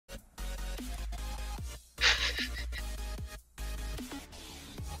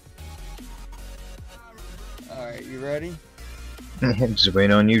you ready? Just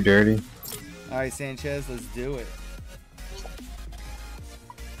waiting on you, Dirty. Alright, Sanchez, let's do it.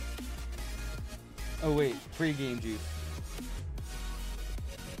 Oh wait, pre-game juice.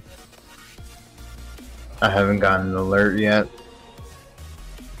 I haven't gotten an alert yet.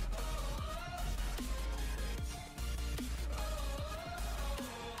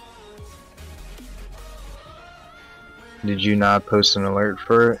 Did you not post an alert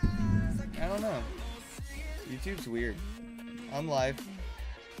for it? I don't know. YouTube's weird. I'm live.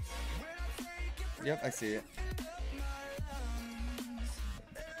 Yep, I see it.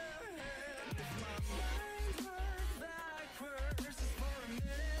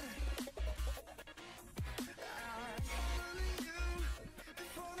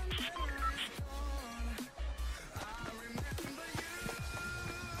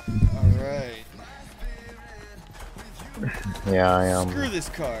 Alright. Yeah, I am. Screw this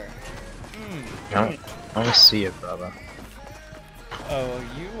car. I don't see it, brother. Oh,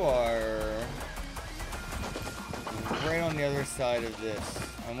 you are right on the other side of this.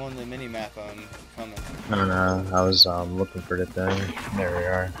 I'm on the mini map. I'm coming. No, no, I was looking for the thing. There we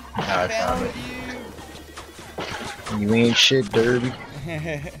are. Now I found it. You ain't shit, Derby.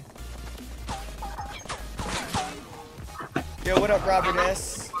 Yo, what up, Robert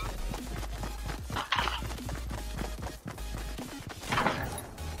S?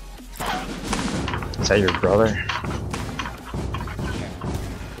 Is that your brother?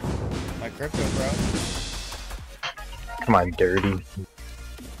 My crypto, bro. Come on, Dirty.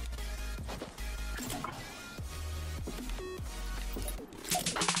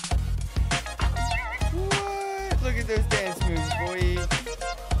 What? Look at those dance moves, boy.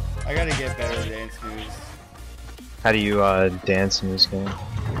 I gotta get better at dance moves. How do you dance in this game?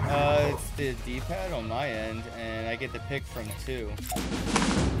 It's the D-pad on my end, and I get to pick from two.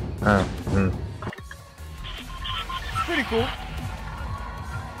 Oh, Pretty cool.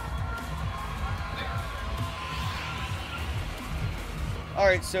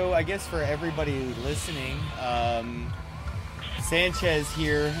 Alright, so I guess for everybody listening, Sanchez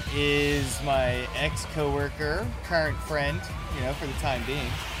here is my ex-coworker, current friend, you know, for the time being.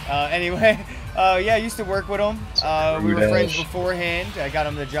 Anyway, yeah, I used to work with him. We were friends beforehand. I got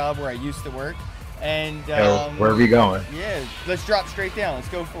him the job where I used to work. And where are we going? Yeah, let's drop straight down. Let's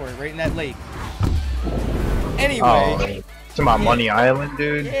go for it, right in that lake. Anyway. It's my Money Island,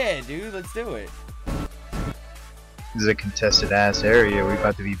 dude. Yeah, dude, let's do it. This is a contested ass area. We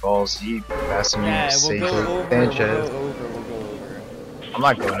about to be balls deep. Asking Yeah, me to we'll save go over, Sanchez. we'll go over. I'm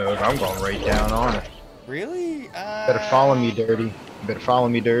not going over. I'm going right down on it. Really? Better follow me, Dirty. You better follow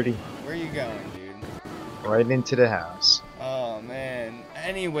me, Dirty. Where you going, dude? Right into the house. Oh, man.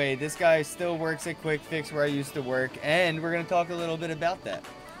 Anyway, this guy still works at Quick Fix where I used to work, and we're going to talk a little bit about that.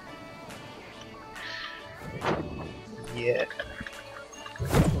 Yeah.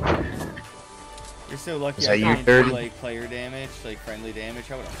 You're so lucky Is I that you, can't do, Dirty? like, player damage, like, friendly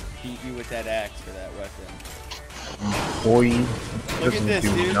damage. I would have beat you with that axe for that weapon. Boy, Look at this,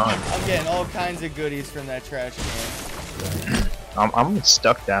 do dude. none. I'm getting all kinds of goodies from that trash can. I'm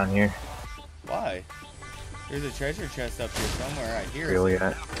stuck down here. Why? There's a treasure chest up here somewhere. I hear Really? it.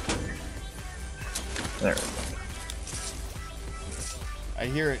 There. I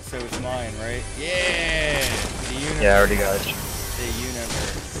hear it, so it's mine, right? Yeah! The universe. Yeah, I already got you. The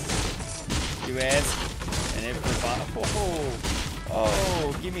universe. You ask, and if the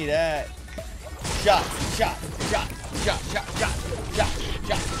oh, give me that. Shot.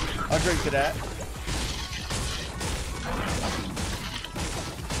 I'll drink to that.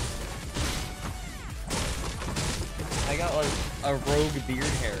 I got like a rogue beard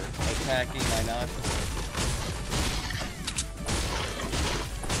hair attacking my nostrils.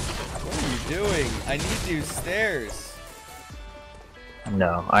 What are you doing? I need you stairs.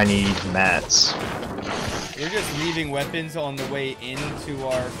 No, I need mats. You're just leaving weapons on the way into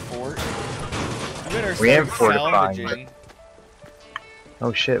our fort. You better We am start fortifying, salvaging.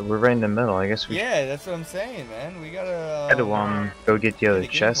 Oh shit, we're right in the middle. I guess we Yeah, that's what I'm saying, man. We gotta. had to go get the other the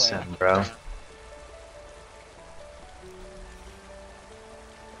game chests plan. in, bro.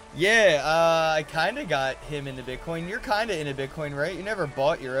 Yeah, I kind of got him into Bitcoin. You're kind of into Bitcoin, right? You never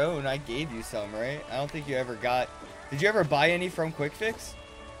bought your own. I gave you some, right? I don't think you ever got. Did you ever buy any from Quick Fix?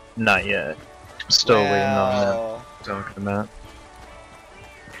 Not yet. Still waiting on Wow. that. Talking about.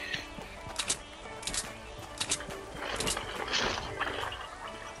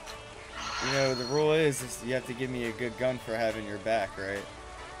 You know, the rule is you have to give me a good gun for having your back,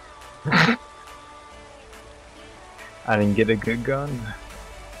 right? I didn't get a good gun.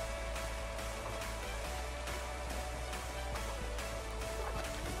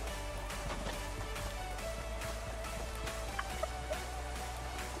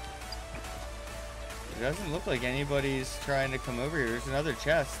 doesn't look like anybody's trying to come over here. There's another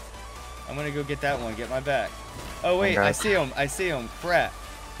chest. I'm gonna go get that one. Get my back. Oh wait, Okay. I see them. I see them. Crap.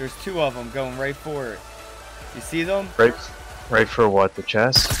 There's 2 of them going right for it. You see them? Right for what? The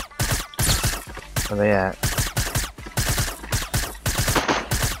chest? Where they at?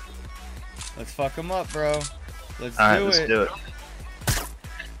 Let's fuck them up, bro. Let's Alright, do let's it. do it.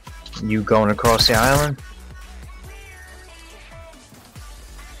 You going across the island?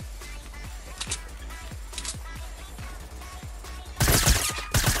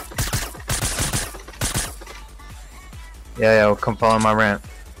 Yeah, well, come follow my ramp.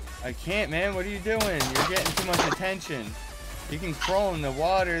 I can't, man. What are you doing? You're getting too much attention. You can crawl in the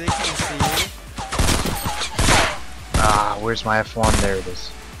water. They can't see you. Ah, where's my F1? There it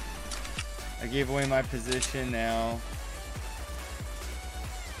is. I gave away my position now.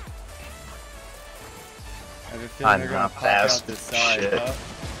 I have a feeling they're gonna not pop out fast the as side. shit. Huh?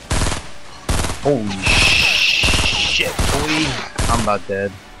 Holy shit, boy. I'm about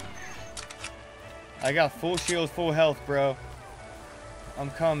dead. I got full shield, full health, bro.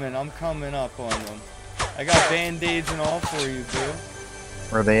 I'm coming up on them. I got band-aids and all for you, boo.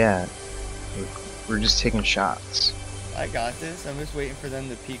 Where are they at? We're just taking shots. I got this. I'm just waiting for them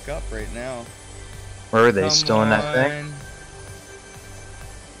to peek up right now. Where are they? Come Still in that thing? on.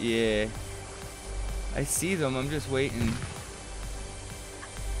 Yeah. I see them. I'm just waiting.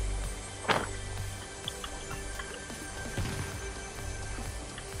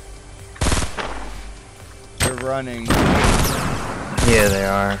 They're running. Yeah, they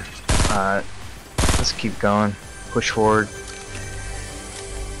are. Alright. Let's keep going. Push forward.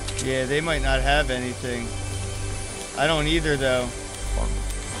 Yeah, they might not have anything. I don't either, though.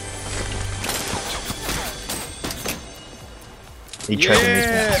 He tried to make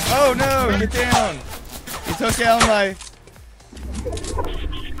Yeah! me. Oh no! Get down! He took down my.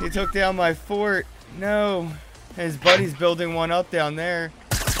 He took down my fort. No, his buddy's building one up down there.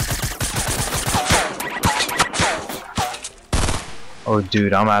 Oh,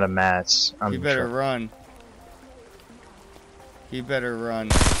 dude, I'm out of mats. He better run. He better run.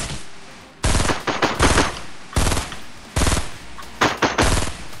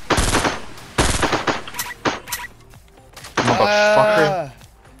 Motherfucker.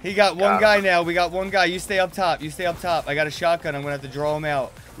 He got one Got guy now. We got one guy. You stay up top. You stay up top. I got a shotgun. I'm gonna have to draw him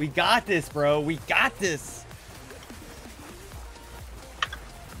out. We got this, bro. We got this.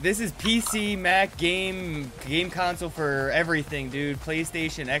 This is PC, Mac, game console for everything, dude.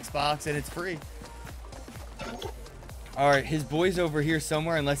 PlayStation, Xbox, and it's free. Alright, his boy's over here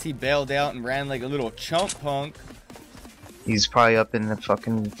somewhere unless he bailed out and ran like a little chump punk. He's probably up in the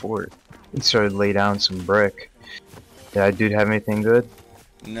fucking fort. He started to lay down some brick. Did that dude have anything good?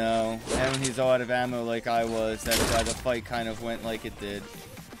 No, and he's all out of ammo like I was. That's why the fight kind of went like it did.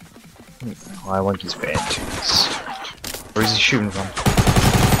 Well, I want these bandages. Where's he shooting from?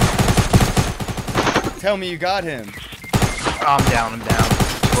 Tell me you got him. I'm down.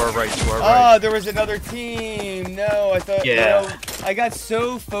 To our right. Oh, there was another team. No, I thought. Yeah. You know, I got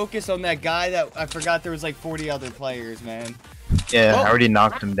so focused on that guy that I forgot there was like 40 other players, man. Yeah, Oh. I already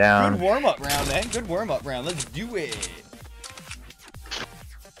knocked him down. Good warm-up round, man. Good warm-up round. Let's do it.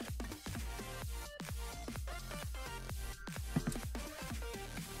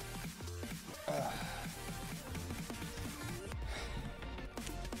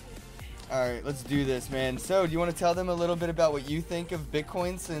 Alright, let's do this, man. So, do you want to tell them a little bit about what you think of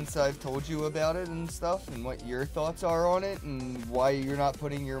Bitcoin since I've told you about it and stuff, and what your thoughts are on it, and why you're not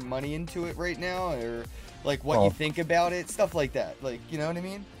putting your money into it right now, or like what you think about it, stuff like that. Like, you know what I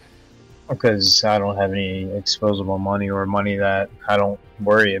mean? Because I don't have any exposable money or money that I don't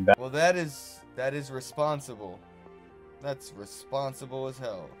worry about. Well, that is responsible. That's responsible as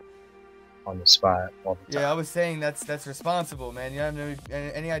hell. On the spot all the time. Yeah, I was saying that's responsible, man. You have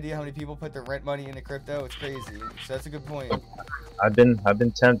any idea how many people put their rent money into crypto? It's crazy. So that's a good point. I've been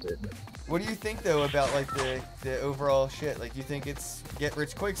tempted. What do you think though about like the overall shit? Like, you think it's get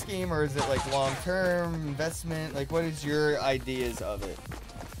rich quick scheme, or is it like long term investment? Like, what is your ideas of it?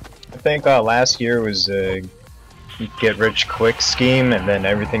 I think last year was a get rich quick scheme, and then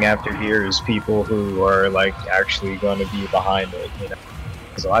everything after here is people who are like actually going to be behind it, you know.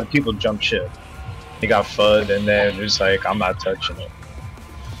 Because a lot of people jump ship. They got FUD, and then it's like, I'm not touching it.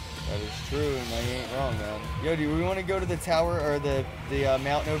 That is true, and I ain't wrong, man. Yo, do we want to go to the tower or the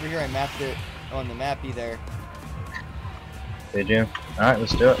mountain over here? I mapped it on the mappy there. Did you? Alright,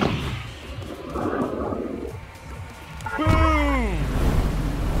 let's do it. Boom!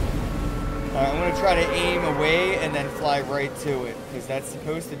 Alright, I'm going to try to aim away and then fly right to it, because that's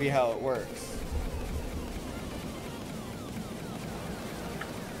supposed to be how it works.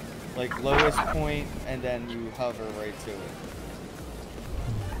 Like lowest point, and then you hover right to it.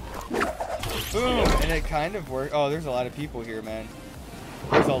 Boom! And it kind of worked. Oh, there's a lot of people here, man.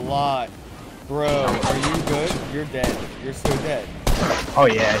 There's a lot. Bro, are you good? You're dead. You're so dead. Oh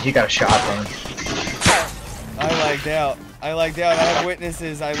yeah, he got a shotgun. I lagged out. I lagged out. I have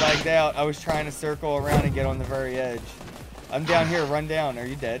witnesses. I lagged out. I was trying to circle around and get on the very edge. I'm down here. Run down. Are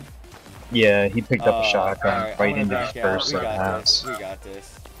you dead? Yeah, he picked up a shotgun right into the first house. We got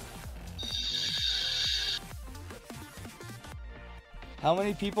this. How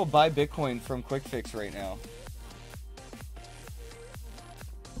many people buy Bitcoin from QuickFix right now?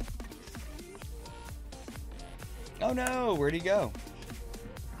 Oh no, where'd he go?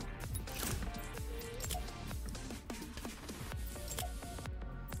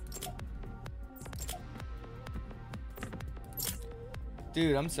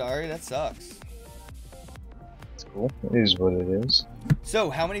 Dude, I'm sorry, that sucks. It's cool. It is what it is. So,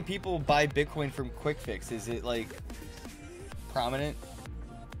 how many people buy Bitcoin from QuickFix? Is it like prominent?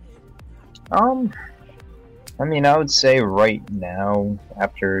 I mean, I would say right now,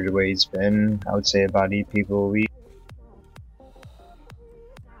 after the way it's been, I would say about 8 people a week.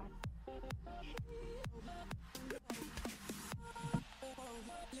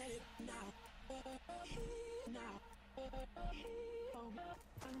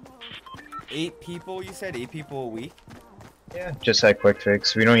 Eight people, you said? 8 people a week? Yeah, just like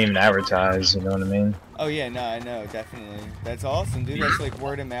QuickFix. We don't even advertise, you know what I mean? Oh yeah, no, I know, definitely. That's awesome, dude. That's like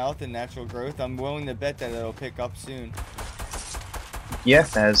word of mouth and natural growth. I'm willing to bet that it'll pick up soon. Yeah,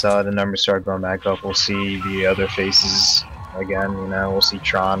 as the numbers start going back up, we'll see the other faces again, you know, we'll see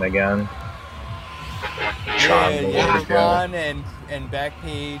Tron again. Tron and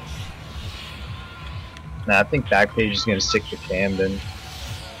Backpage. Nah, I think Backpage is gonna stick to Camden.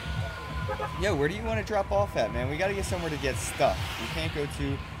 Yo, where do you want to drop off at, man? We gotta get somewhere to get stuff. We can't go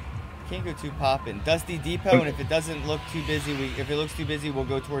too poppin'. Dusty Depot, and if it doesn't look too busy, if it looks too busy, we'll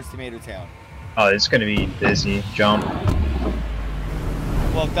go towards Tomato Town. Oh, it's gonna be busy. Jump.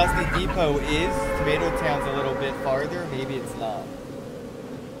 Well, if Dusty Depot is, Tomato Town's a little bit farther. Maybe it's not.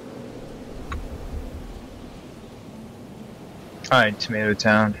 Alright, Tomato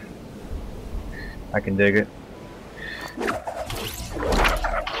Town. I can dig it.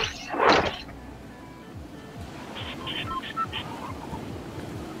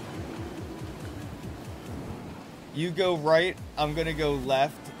 You go right, I'm gonna go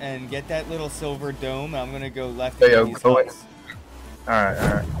left and get that little silver dome. I'm gonna go left and get these huts.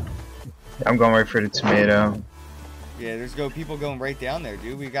 Alright. I'm going right for the tomato. Yeah, there's people going right down there,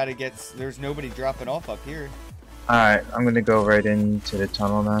 dude. We gotta get, there's nobody dropping off up here. Alright, I'm gonna go right into the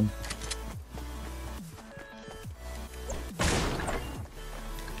tunnel then.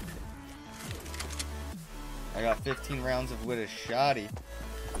 I got 15 rounds with a shotty.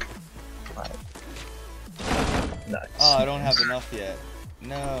 Right. Nice. Oh, I don't have enough yet.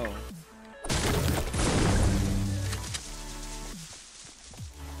 No.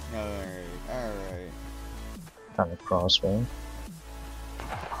 Alright. Found a crossbow.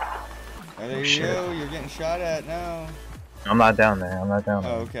 There you go, you're getting shot at now. I'm not down there,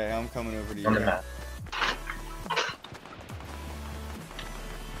 Oh, okay, I'm coming over to you. On the map.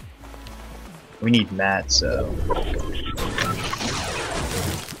 We need mats, so...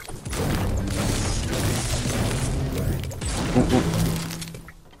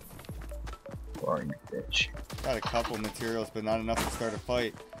 Boring bitch. Got a couple materials, but not enough to start a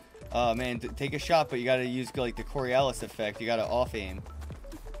fight. Man, take a shot, but you gotta use like the Coriolis effect. You gotta off aim.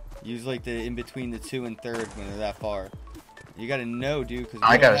 Use like the in between the 2 and 3rd when they're that far. You gotta know, dude, because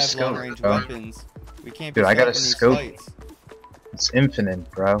we don't have long range weapons. We can't be stopping these fights. It's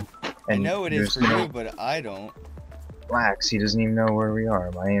infinite, bro. And I know it is for you, but I don't. Relax, he doesn't even know where we are.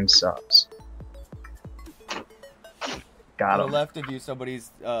 My aim sucks. Got him. To the left of you,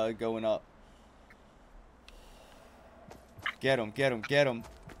 somebody's going up. Get him. Lead him.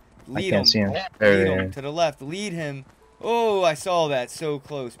 I can't see him. Lead him to the left. Lead him. Oh, I saw that. So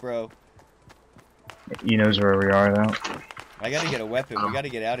close, bro. He knows where we are, though. I gotta get a weapon. We gotta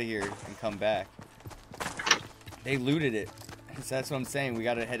get out of here and come back. They looted it. So that's what I'm saying. We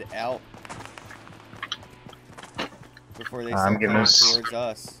gotta head out before they start coming towards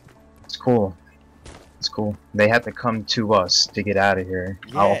us. It's cool. They have to come to us to get out of here.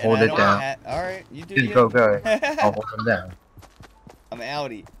 Yeah, I'll hold it down. Alright, you do Just you. go. I'll hold them down. I'm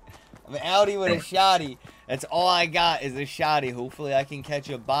outie with a shotty. That's all I got is a shotty. Hopefully I can catch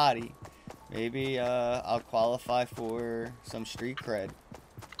a body. Maybe I'll qualify for some street cred.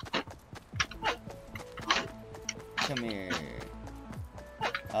 Come here.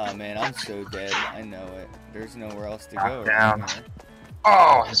 Oh man, I'm so dead. I know it. There's nowhere else to go right here.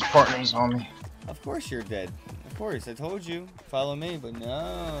 Oh, his partner's on me. Of course you're dead. Of course, I told you. Follow me, but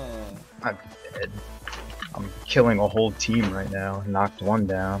no. I'm dead. I'm killing a whole team right now. Knocked one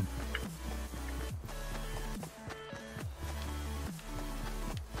down.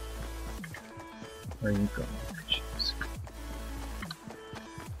 Where are you going? Jeez.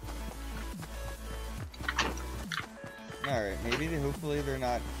 Alright, hopefully they're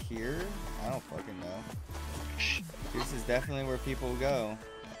not here. I don't fucking know. This is definitely where people go.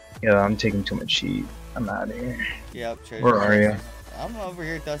 Yeah, I'm taking too much heat. I'm out of here. Yep, where are you? I'm over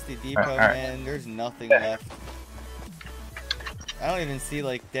here at Dusty Depot, all right. man. There's nothing left. I don't even see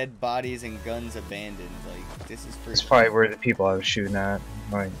like dead bodies and guns abandoned. Like this is pretty. It's probably where the people I was shooting at.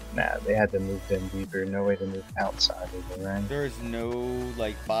 Like, nah, they had to move in deeper. No way to move outside of the ring. There's no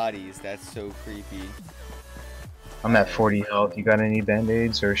like bodies. That's so creepy. I'm at 40 health. You got any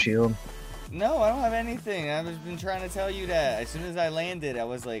band-aids or a shield? No, I don't have anything. I've just been trying to tell you that. As soon as I landed, I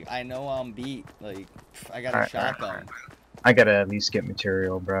was like, I know I'm beat. Like, I got a shotgun. I gotta at least get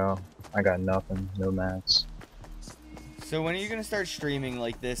material, bro. I got nothing. No mats. So when are you gonna start streaming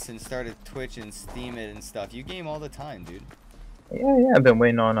like this and start a Twitch and Steam it and stuff? You game all the time, dude. Yeah, I've been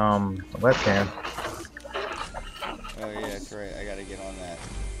waiting on a webcam. Oh yeah, that's right. I gotta get on that.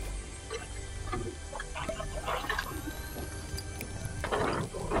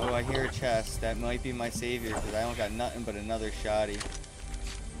 Oh, I hear a chest. That might be my savior because I don't got nothing but another shoddy.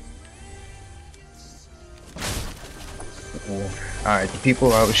 Alright, the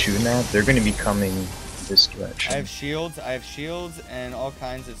people I was shooting at, they're gonna be coming this direction. I have shields and all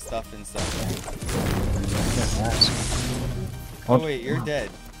kinds of stuff and stuff. Oh wait, you're dead.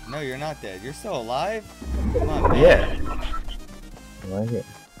 No, you're not dead. You're still alive? Come on, man. Yeah. Right here.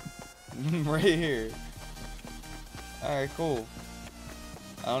 Right here. Alright, cool.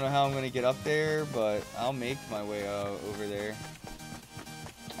 I don't know how I'm gonna get up there, but I'll make my way over there.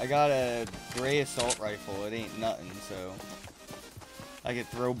 I got a gray assault rifle. It ain't nothing, so I could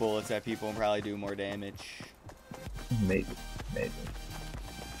throw bullets at people and probably do more damage. Maybe.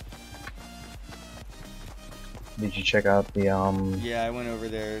 Did you check out the Yeah, I went over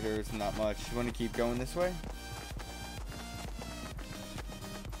there. There's not much. You want to keep going this way?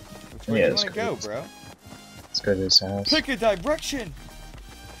 Which way do you want to go, bro? Let's go to this house. Pick a direction.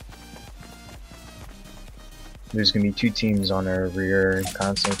 There's gonna be two teams on our rear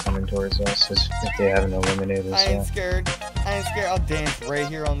constantly coming towards us if they haven't eliminated us. I ain't scared. I'll dance right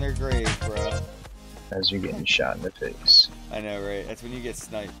here on their grave, bro. As you're getting shot in the face. I know, right? That's when you get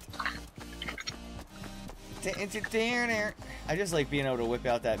sniped. I just like being able to whip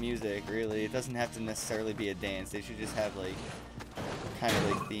out that music, really. It doesn't have to necessarily be a dance. They should just have, like, kind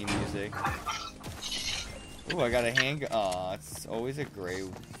of like theme music. Ooh, I got a handgun. Aw, it's always a gray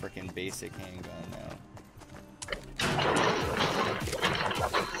freaking basic handgun now.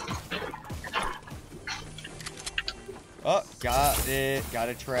 Oh, got it. Got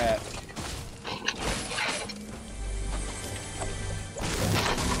a trap.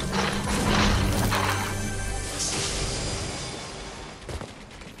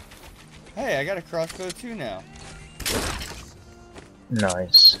 Hey, I got a crossbow too now.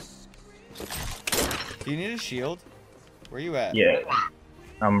 Nice. Do you need a shield? Where you at? Yeah.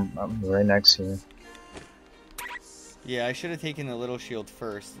 I'm right next to you. Yeah, I should have taken the little shield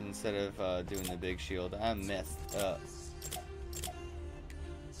first instead of doing the big shield. I messed up.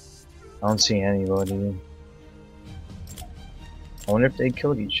 I don't see anybody. I wonder if they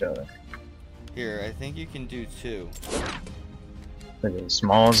killed each other. Here, I think you can do two. Look at the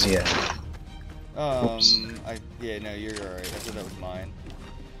smalls, yeah. Oops. Yeah, no, you're alright. I thought that was mine.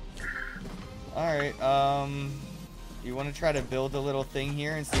 Alright, you want to try to build a little thing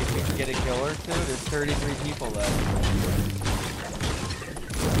here and see if we can get a kill or two? There's 33 people left.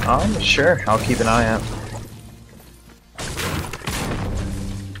 Sure. I'll keep an eye out.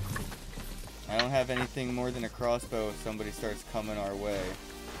 I don't have anything more than a crossbow if somebody starts coming our way.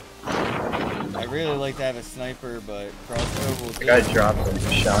 I really like to have a sniper, but crossbow will do. The guy dropped a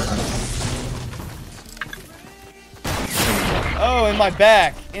shotgun. Oh, in my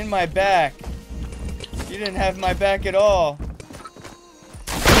back! In my back! You didn't have my back at all.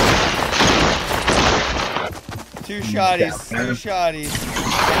 Two shotties. Two shotties.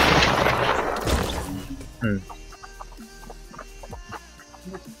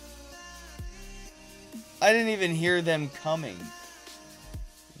 I didn't even hear them coming.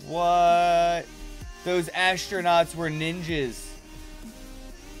 What? Those astronauts were ninjas.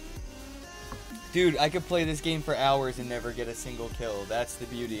 Dude, I could play this game for hours and never get a single kill. That's the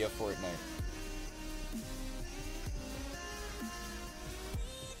beauty of Fortnite.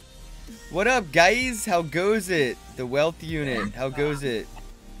 What up, guys? How goes it? The wealth unit. How goes it?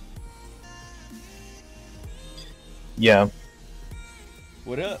 Yeah.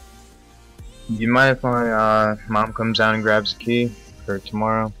 What up? You mind if my mom comes down and grabs the key for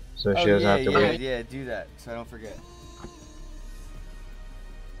tomorrow, so she doesn't have to wait? Yeah, do that, so I don't forget.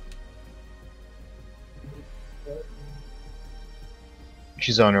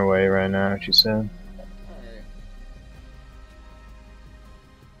 She's on her way right now, she said.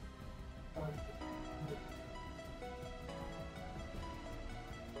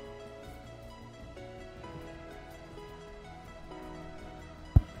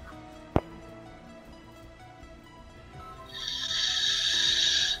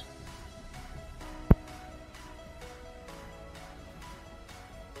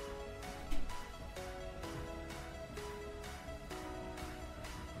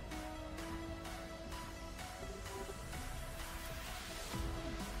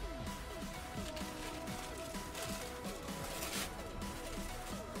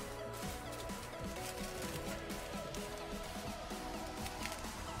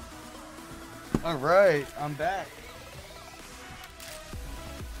 Alright, I'm back.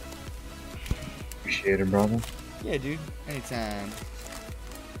 Appreciate it, brother. Yeah, dude. Anytime.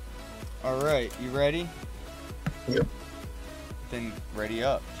 Alright, you ready? Yep. Then ready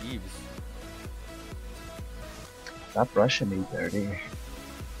up. Jeeves. Stop rushing me, dirty.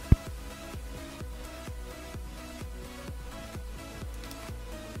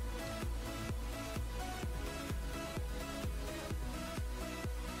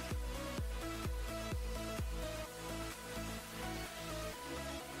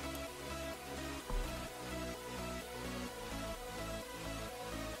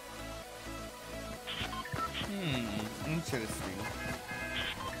 Interesting.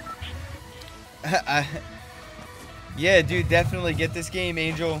 Yeah, dude, definitely get this game,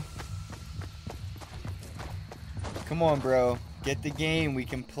 Angel. Come on, bro. Get the game. We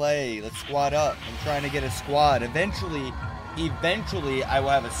can play. Let's squad up. I'm trying to get a squad. Eventually, I will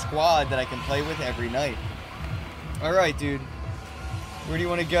have a squad that I can play with every night. Alright, dude. Where do you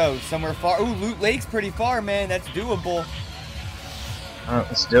want to go? Somewhere far? Ooh, Loot Lake's pretty far, man. That's doable. Alright,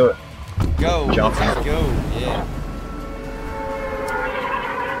 let's do it. Go. Jump. Let's go. Yeah.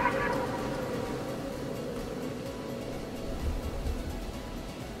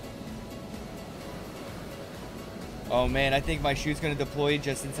 Oh man, I think my shoot's gonna deploy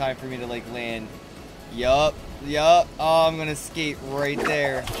just in time for me to like land. Yup. Oh, I'm gonna skate right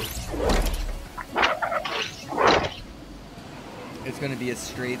there. It's gonna be a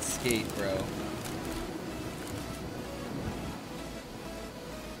straight skate, bro.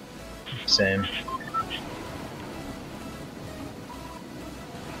 Same.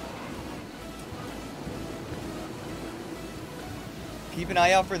 Keep an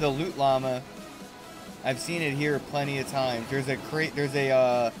eye out for the loot llama. I've seen it here plenty of times. There's a crate. There's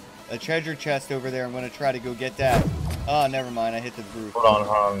a treasure chest over there. I'm gonna try to go get that. Oh, never mind. I hit the roof. Hold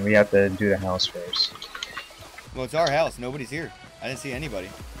on. We have to do the house first. Well, it's our house. Nobody's here. I didn't see anybody.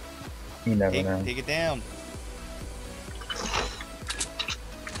 You never know. Take it down.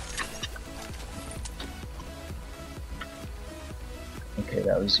 Okay,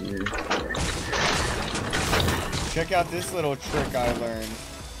 that was you. Check out this little trick I learned.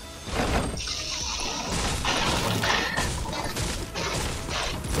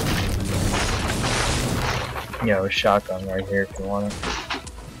 Yeah, a shotgun right here if you want it.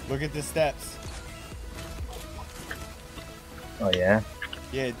 Look at the steps. Oh yeah?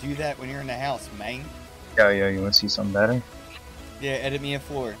 Yeah, do that when you're in the house, man. Yo, you wanna see something better? Yeah, edit me a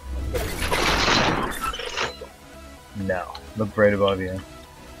floor. No. Look right above you.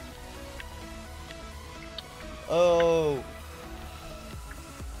 Oh.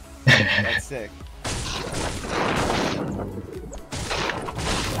 That's sick.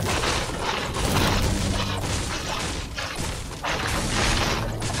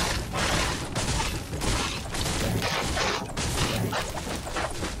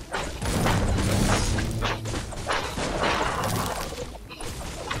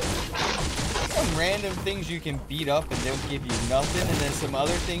 Random things you can beat up and they'll give you nothing, and then some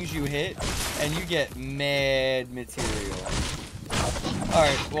other things you hit and you get mad material.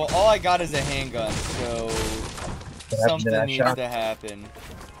 Alright, well all I got is a handgun, so something needs to happen.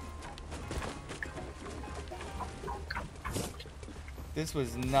 This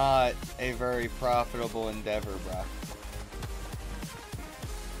was not a very profitable endeavor, bro.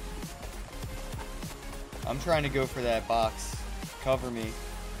 I'm trying to go for that box. Cover me.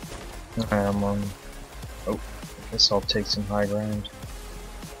 Alright, I'm on. Oh, I guess I'll take some high ground.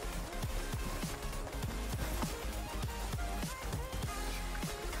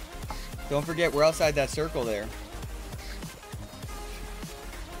 Don't forget, we're outside that circle there.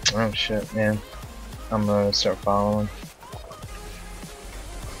 Oh shit, man. I'm gonna start following.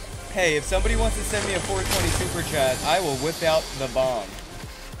 Hey, if somebody wants to send me a 420 super chat, I will whip out the bomb.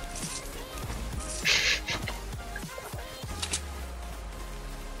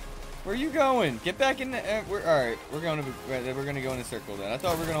 Where are you going? Get back in the. All right, we're gonna go in a circle then. I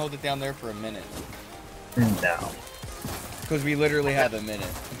thought we were gonna hold it down there for a minute. No. Because we literally have a minute.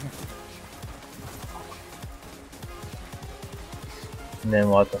 And then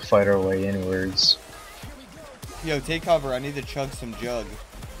we'll have to fight our way inwards. Yo, take cover. I need to chug some jug.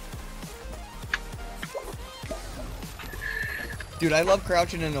 Dude, I love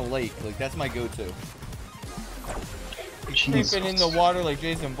crouching in a lake. Like, that's my go-to. Creeping in the water like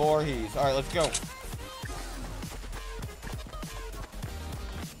Jason Voorhees. Alright, let's go.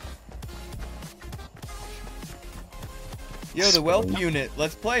 Yo, the Whelp unit.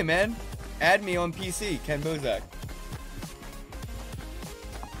 Let's play, man. Add me on PC, Ken Bozak.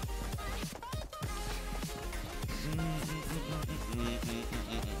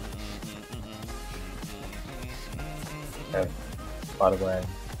 By the way,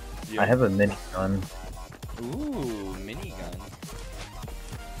 I have a minigun. Ooh, minigun.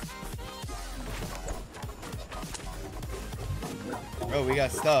 Oh, we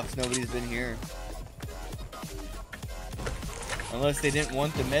got stuff. Nobody's been here. Unless they didn't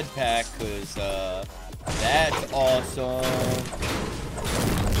want the med pack, because, that's awesome.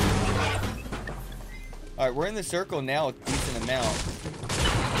 Alright, we're in the circle now, a decent amount.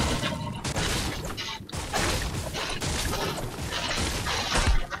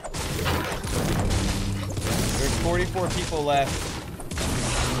 There's 44 people left,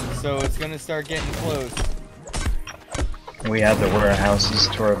 so it's gonna start getting close. We have the warehouses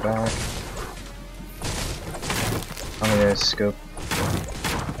to our back. I'm gonna scope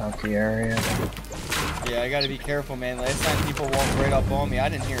out the area. Yeah, I gotta be careful, man. Last time people walked right up on me, I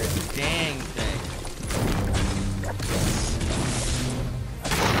didn't hear a dang thing.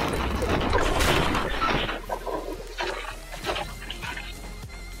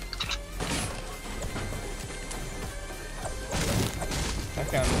 I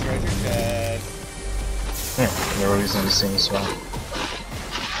found the treasure chest. Yeah, they're always in the same spot.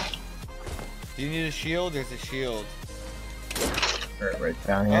 Do you need a shield? There's a shield. Right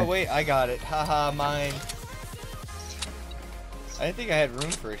down here. Oh wait, I got it. Haha, mine. I didn't think I had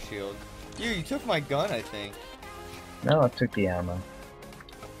room for a shield. You took my gun, I think. No, I took the ammo.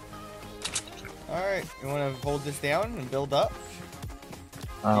 Alright, you wanna hold this down and build up?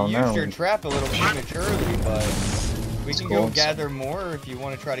 I don't You know. used your trap a little prematurely, but we can go cool. gather more if you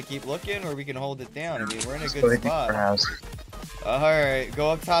want to try to keep looking, or we can hold it down. I mean, we're in a Let's go good to the spot. house. Alright,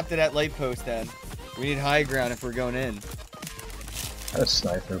 go up top to that light post then. We need high ground if we're going in. I have a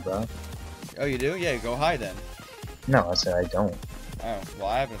sniper, bro. Oh, you do? Yeah, go high then. No, I said I don't. Oh, well,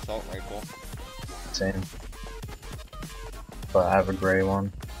 I have an assault rifle. Same. But I have a gray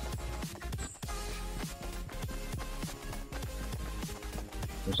one.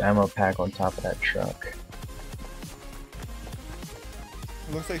 There's ammo pack on top of that truck.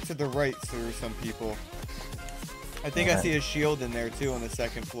 It looks like to the right, so there's some people. I think I see a shield in there too on the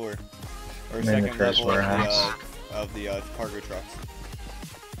second floor. Or I'm in the second first level warehouse. of the cargo trucks.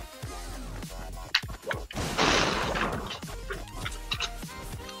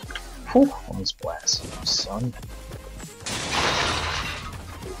 Whew, almost blasted, son.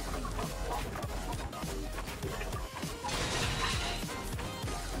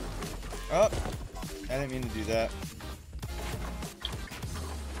 Oh, I didn't mean to do that.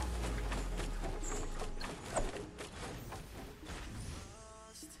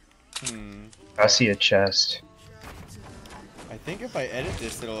 I see a chest. I think if I edit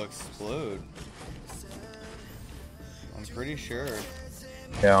this, it'll explode. I'm pretty sure.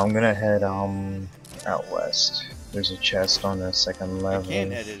 Yeah, I'm gonna head out west. There's a chest on the second level. I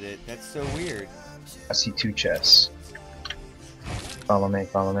can't edit it. That's so weird. I see two chests. Follow me,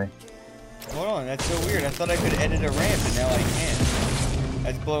 follow me. Hold on, that's so weird. I thought I could edit a ramp, and now I can't.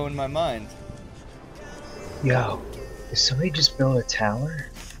 That's blowing my mind. Yo, did somebody just build a tower?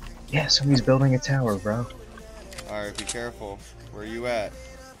 Yeah, somebody's building a tower, bro. Alright, be careful. Where are you at?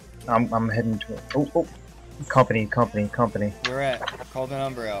 I'm heading to it. Oh, company. Where at? Call the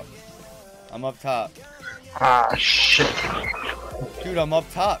number out. I'm up top. Ah, shit. Dude, I'm up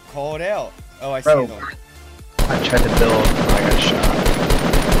top. Call it out. Oh, I see Bro. them. I tried to build, I got shot.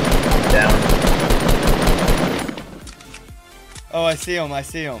 Down. Oh, I see them. I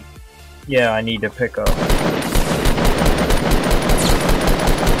see them. Yeah, I need to pick up.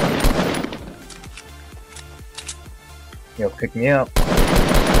 Yo, pick me up.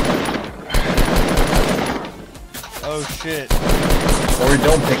 Oh shit. Or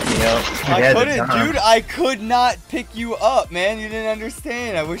don't pick me up. I couldn't, dude. I could not pick you up, man. You didn't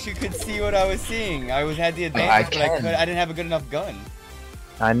understand. I wish you could see what I was seeing. I had the advantage, but I didn't have a good enough gun.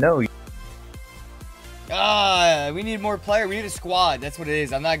 I know. We need more players. We need a squad. That's what it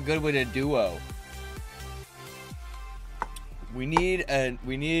is. I'm not good with a duo. We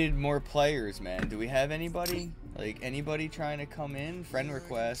need more players, man. Do we have anybody? Like anybody trying to come in? Friend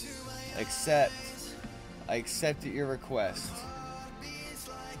request. Accept. I accepted your request.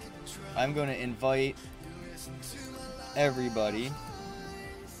 I'm going to invite everybody.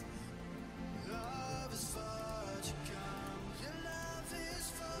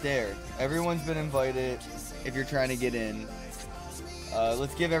 There. Everyone's been invited if you're trying to get in.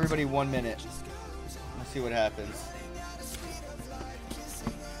 Let's give everybody 1 minute. Let's see what happens.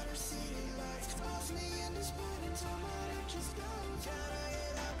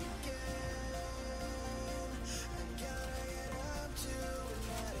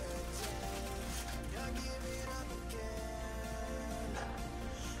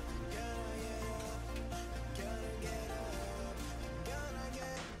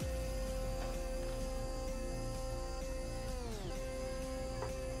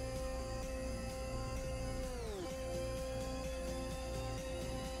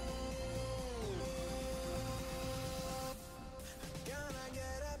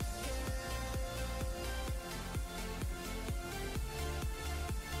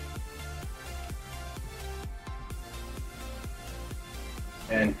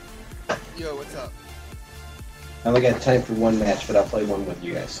 And Yo, what's up? I only got time for one match, but I'll play one with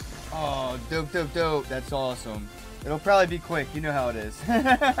you guys. Oh, dope, dope, dope. That's awesome. It'll probably be quick. You know how it is.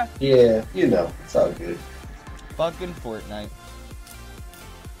 Yeah, you know, it's all good. Fucking Fortnite.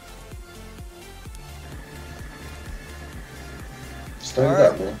 Start it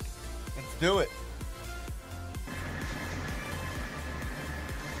up, man. Let's do it.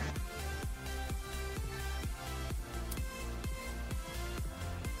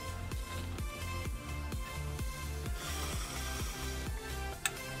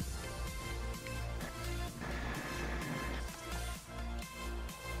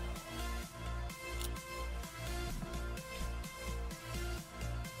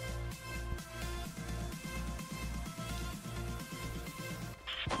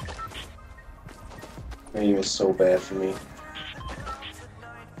 Aim is so bad for me.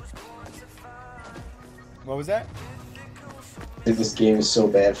 What was that? This game is so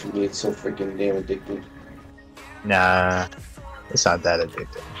bad for me, it's so freaking damn addicting. Nah, it's not that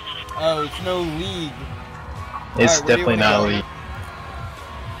addictive. Oh, it's no league. It's Alright, definitely not go? league.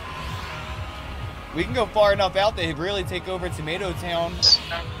 We can go far enough out they really take over Tomato Town.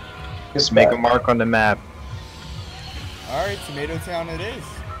 Just make a mark on the map. Alright, Tomato Town it is.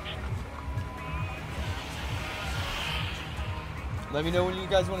 Let me know when you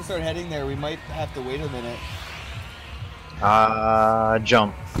guys want to start heading there. We might have to wait a minute.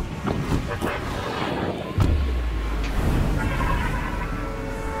 Jump.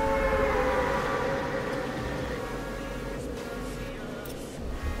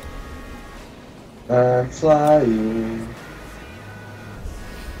 I'm flying.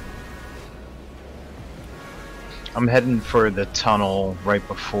 I'm heading for the tunnel right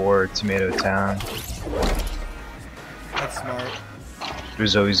before Tomato Town. That's smart.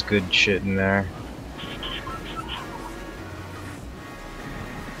 There's always good shit in there.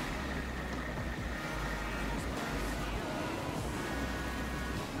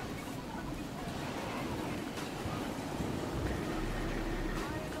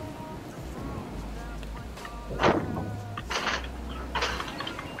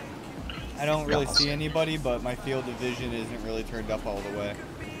 I don't really see anybody, but my field of vision isn't really turned up all the way.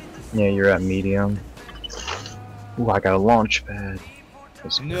 Yeah, you're at medium. Ooh, I got a launch pad.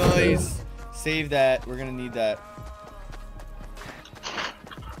 That's Nice! Save that. We're gonna need that.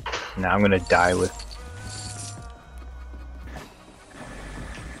 Now I'm gonna die with.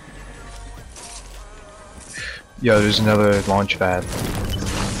 Yo, there's another launch pad.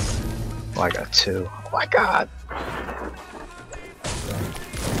 Oh, I got two. Oh my god!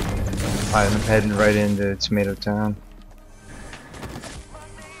 I'm heading right into Tomato Town.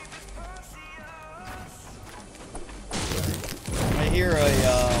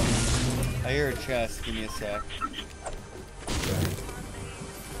 I hear a chest. Give me a sec.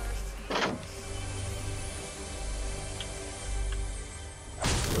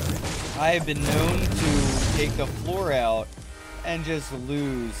 I have been known to take the floor out and just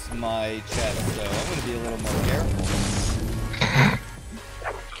lose my chest, so I'm gonna be a little more careful.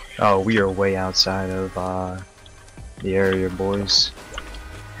 Oh, we are way outside of the area, boys.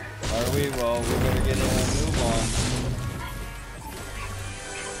 Are we? Well, we better get a move on.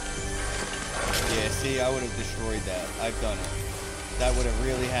 see, I would have destroyed that. I've done it. That would have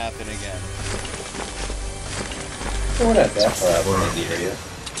really happened again. We're not that far out from the area.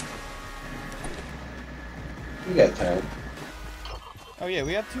 We got time. Oh yeah,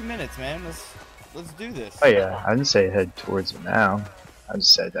 we have 2 minutes, man. Let's do this. Oh yeah, I didn't say head towards it now. I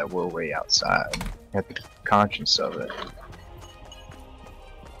just said that we're way outside. You have to be conscious of it.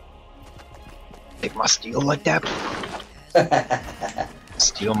 Take my steel like that.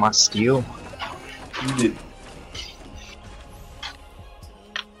 Steal my steel. You did.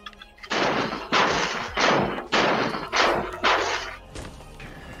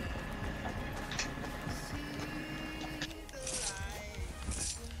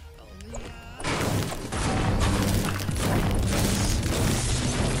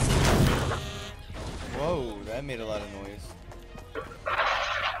 Whoa, that made a lot of noise.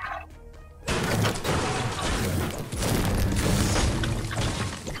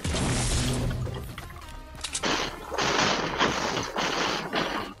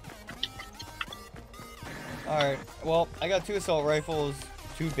 Alright, well, I got 2 assault rifles,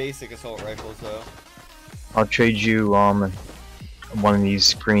 2 basic assault rifles though. I'll trade you one of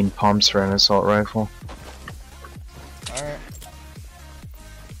these green pumps for an assault rifle. Alright.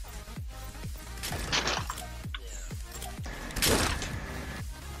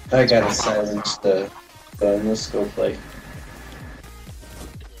 I gotta silence the gun. Let's go play.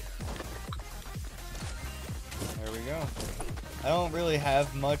 There we go. I don't really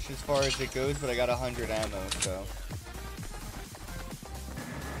have much as far as it goes, but I got 100 ammo, so.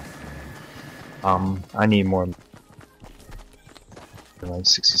 I need more. Like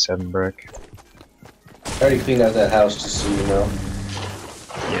 67 brick. I already cleaned out that house, just so you know.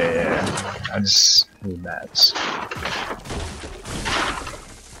 Yeah, I just need mats.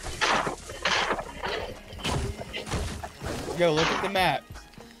 Yo, look at the map.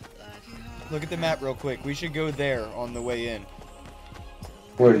 Look at the map real quick. We should go there on the way in.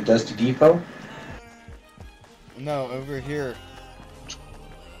 Where, to Dusty Depot? No, over here.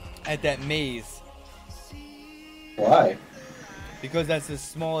 At that maze. Why? Because that's the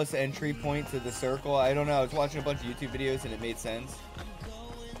smallest entry point to the circle. I don't know. I was watching a bunch of YouTube videos and it made sense.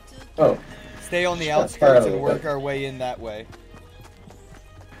 Oh. Stay on the That's outskirts far and away. work our way in that way.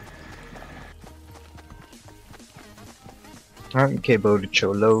 Alright, okay, Bo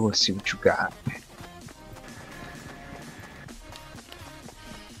Cholo, let's see what you got.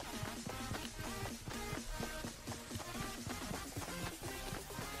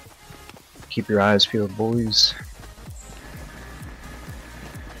 Keep your eyes peeled, boys.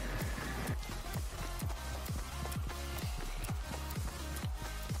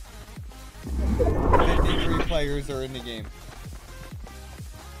 Players are in the game.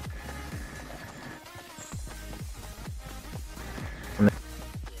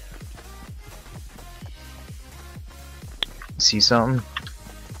 See something?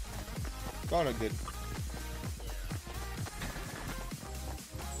 Thought I did.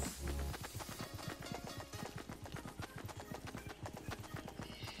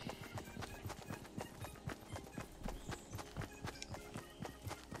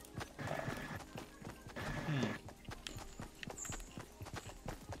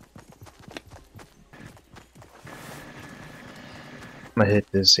 I'm gonna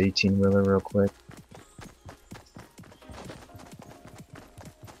hit this 18-wheeler real quick.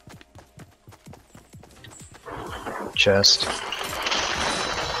 Chest.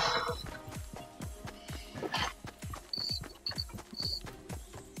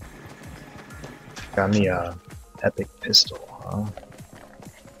 Got me a epic pistol, huh?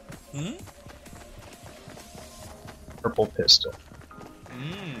 Hmm? Purple pistol.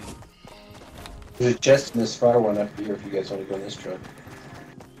 Mmm. There's a chest in this far one up here if you guys want to go in this truck.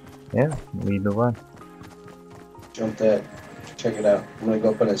 Yeah, lead the way. Jump that. Check it out. I'm gonna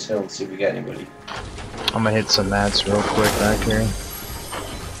go up on this hill and see if we got anybody. I'm gonna hit some mats real quick back here.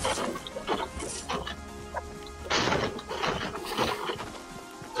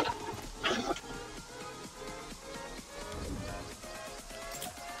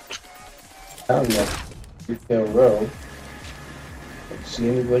 Down that Hill Road. Don't see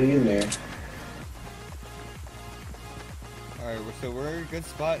anybody in there. Alright, so we're in a good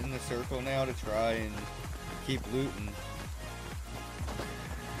spot in the circle now to try and keep looting.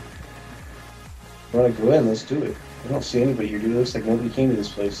 You wanna go in? Let's do it. I don't see anybody here, dude. It looks like nobody came to this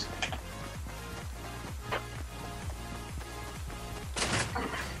place.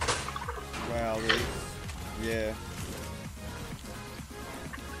 Wow, yeah.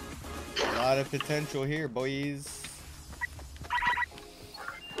 A lot of potential here, boys.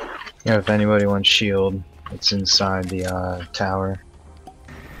 Yeah, if anybody wants shield, it's inside the tower.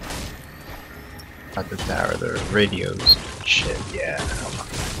 At the tower, the radios. Shit, yeah.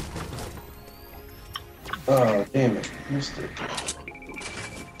 Oh, damn it. Missed it.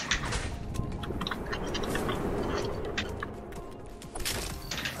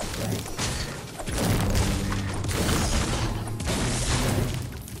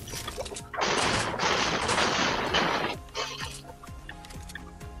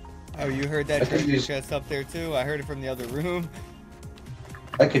 Oh, you heard that treasure chest up there too? I heard it from the other room.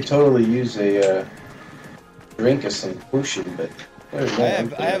 I could totally use a drink of some potion, but I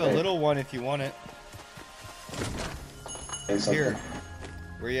have a little one if you want it. Here.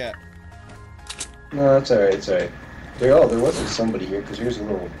 Where you at? No, that's alright, it's alright. There wasn't somebody here, because here's a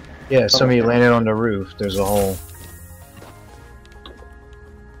little... Yeah, somebody landed on the roof. There's a hole.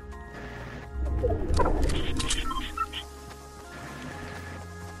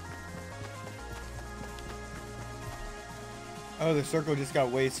 Oh, the circle just got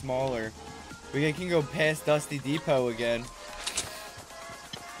way smaller. We can go past Dusty Depot again.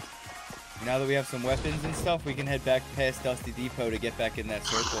 Now that we have some weapons and stuff, we can head back past Dusty Depot to get back in that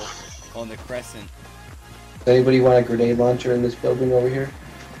circle on the crescent. Does anybody want a grenade launcher in this building over here?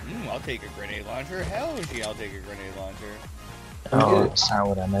 I'll take a grenade launcher. Hell yeah, I'll take a grenade launcher. Oh, that's not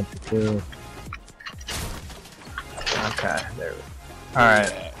what I meant to do. Okay, there we go.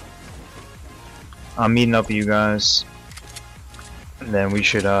 Alright. Yeah. I'm meeting up with you guys. And then we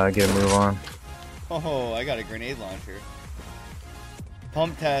should get a move on. Oh, I got a grenade launcher.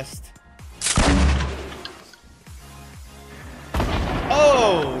 Pump test.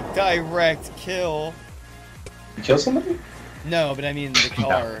 Oh, direct kill. You kill somebody? No, but I mean the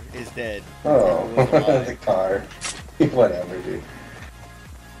car is dead. Oh, the car. Whatever, dude.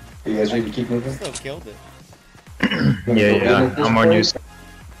 You guys ready to keep moving? Still killed it. Yeah, I'm on you.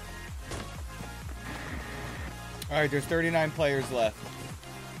 Alright, there's 39 players left.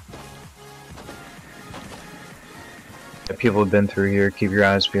 People have been through here. Keep your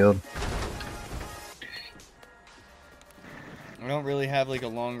eyes peeled. I don't really have like a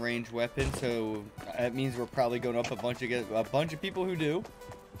long range weapon, so that means we're probably going up a bunch of people who do.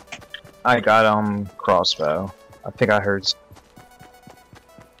 I got crossbow. I think I heard.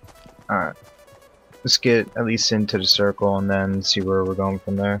 Alright. Let's get at least into the circle and then see where we're going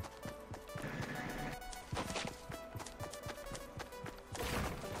from there.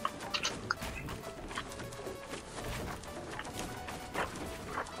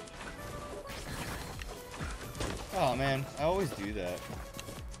 Oh man, I always do that.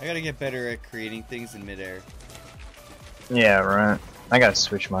 I gotta get better at creating things in midair. Yeah, right. I gotta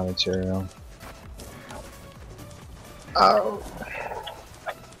switch my material. Oh.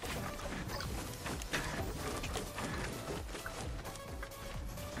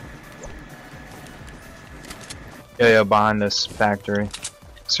 Yeah, behind this factory.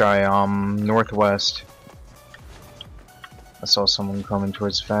 Sorry, northwest. I saw someone coming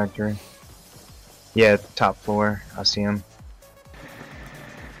towards the factory. Yeah, top floor. I see him.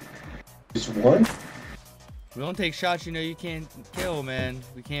 Just one? We don't take shots you know you can't kill, man.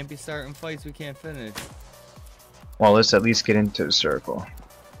 We can't be starting fights we can't finish. Well, let's at least get into the circle.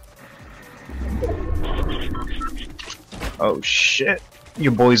 Oh shit.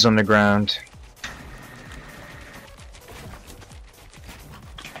 Your boy's on the ground.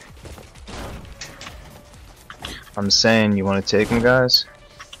 I'm saying, you want to take him, guys?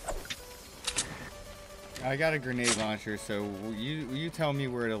 I got a grenade launcher, so you tell me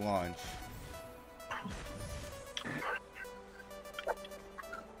where to launch.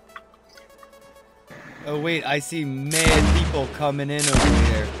 Oh wait, I see mad people coming in over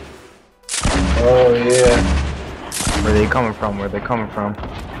there. Oh yeah. Where are they coming from? Where are they coming from?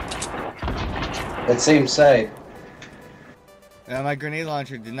 That same side. My grenade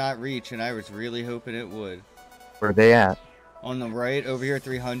launcher did not reach, and I was really hoping it would. Where are they at? On the right, over here,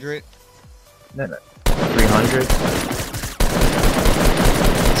 300. No, no. 300?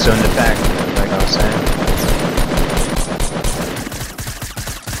 So in the factory, like I was saying.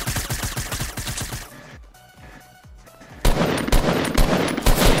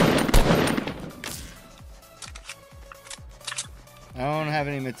 I don't have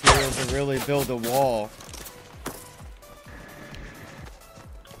any materials to really build a wall.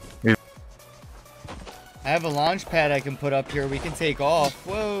 I have a launch pad I can put up here. We can take off.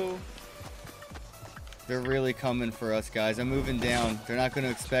 Whoa. They're really coming for us, guys. I'm moving down. They're not going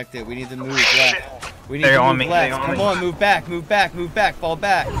to expect it. We need to move left. We need to move left. Come on, move back, move back, move back. Fall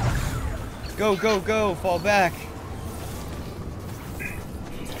back. Go, go, go. Fall back.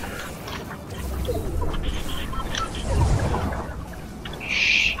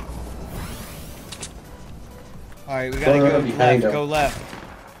 Alright, we gotta go left. Go left.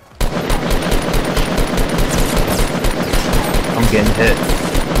 getting hit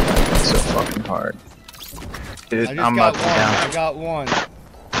so fucking hard. Dude, I just I'm got about to one. be down. I got one.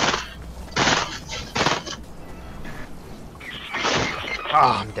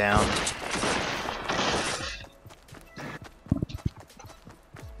 Ah, I'm down.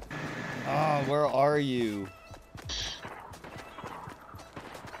 Ah, where are you?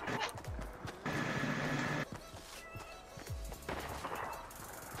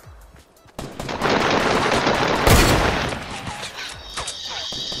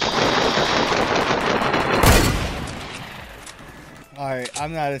 Alright,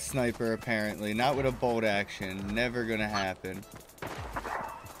 I'm not a sniper apparently. Not with a bolt action. Never gonna happen.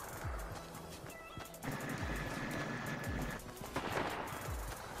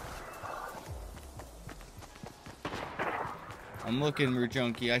 I'm looking, Root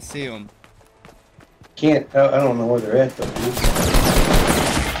Junkie. I see him. Can't. I don't know where they're at though, dude.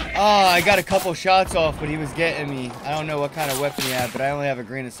 Oh, I got a couple shots off, but he was getting me. I don't know what kind of weapon he had, but I only have a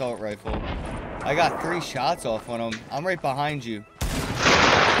green assault rifle. I got 3 shots off on him. I'm right behind you.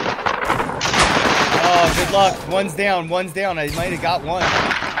 Oh, good luck. One's down. One's down. I might have got one.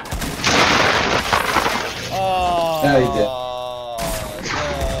 Oh. No, you did.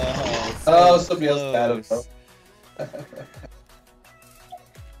 No, Oh, somebody else got him, bro.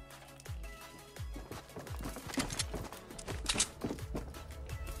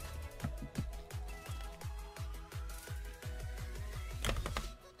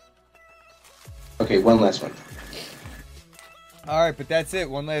 Okay, one last one. Alright, but that's it.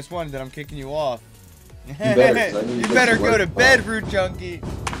 One last one, then I'm kicking you off. You better, 'cause I need You to better get go to work bed, tomorrow. Root Junkie.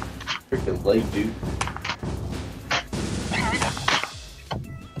 Freaking late, dude.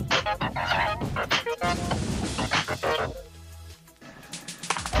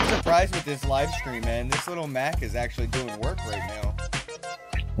 I'm surprised with this live stream, man. This little Mac is actually doing work right now.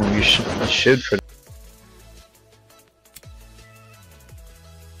 Well, you should for.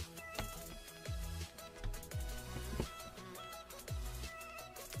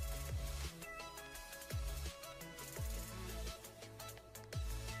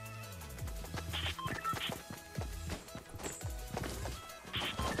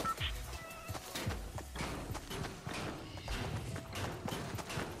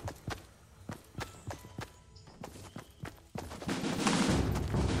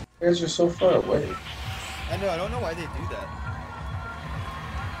 You guys are so far away. I know, I don't know why they do that.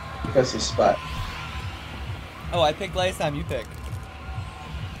 Because the spot. Oh, I picked last time, you picked.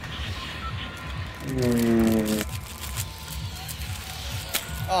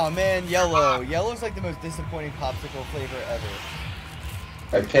 Oh man, yellow. Yellow's like the most disappointing popsicle flavor ever.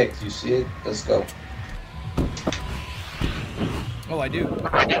 I picked. You see it? Let's go. Oh, I do.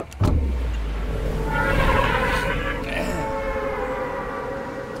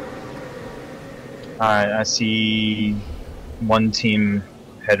 Alright, I see one team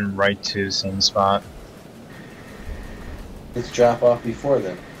heading right to the same spot. Let's drop off before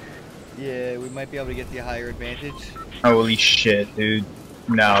then. Yeah, we might be able to get the higher advantage. Holy shit, dude.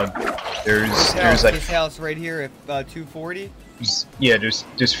 No, there's like This house right here at 240. yeah,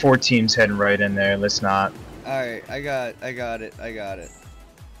 there's 4 teams heading right in there. Let's not. Alright, I got it.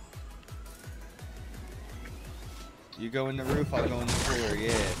 You go in the roof, I'll go in the floor,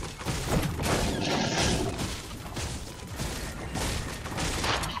 yeah.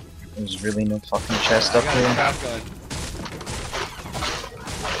 There's really no fucking chest I up got a here. shotgun.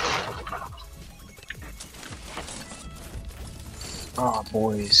 Oh,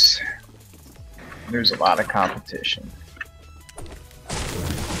 boys. There's a lot of competition.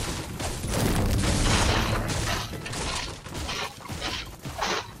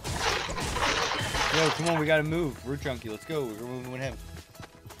 Yo, come on, we gotta move. Root Junkie, let's go. We're moving with him.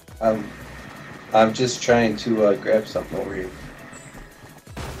 I'm just trying to grab something over here.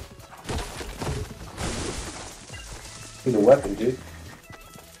 Need a weapon, dude.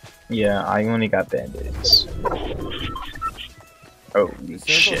 Yeah, I only got band-aids. Oh The circle's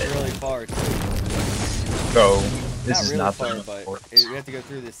shit. really far, too. Oh, this Not is really not far, the but report. we have to go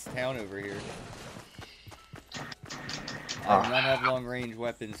through this town over here. I Ah. do not have long-range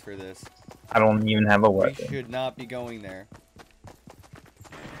weapons for this. I don't even have a We weapon. should not be going there.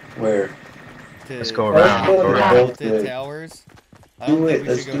 Where? Let's go Let's around. go Go to around. both Tilted the- towers. I Do don't it, think we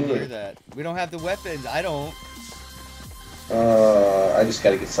let's should go do near it. that. We don't have the weapons. I don't. I just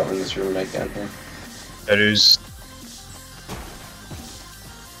gotta get something in this room right down here. There's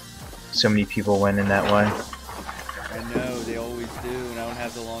so many people went in that way. I know, they always do, and I don't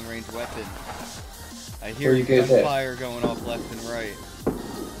have the long-range weapon. I Where hear you guys at? gunfire going off left and right.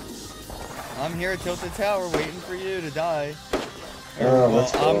 I'm here at Tilted Tower waiting for you to die. Or, Oh, well,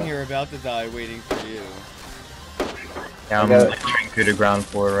 let's go. I'm here about to die waiting for you. Yeah, I'm entering through the ground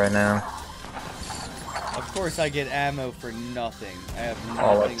floor right now. Of course I get ammo for nothing. I have nothing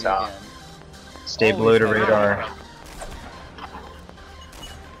All up top. again. Stay below the radar.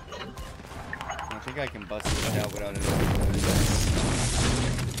 I think I can bust this out without it.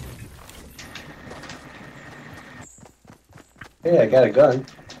 Hey, I got a gun.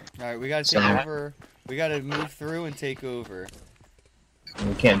 Alright, we gotta take over. We gotta move through and take over.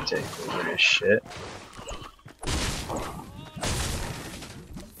 We can't take over this shit.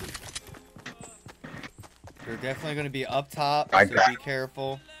 They're definitely gonna be up top, so be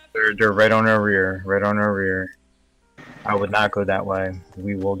careful. They're right on our rear. Right on our rear. I would not go that way.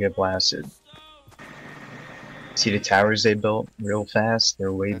 We will get blasted. See the towers they built real fast?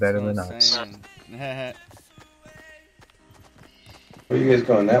 They're way better than us. Where are you guys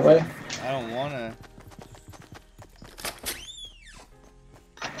going, that way? I don't wanna.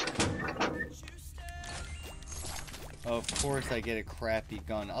 Of course I get a crappy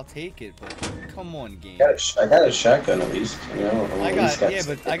gun. I'll take it, but come on, game. I got a shotgun at least. You know, but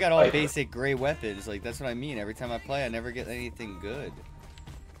I got all basic gray weapons. Like, that's what I mean. Every time I play, I never get anything good.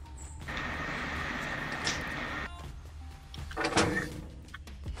 At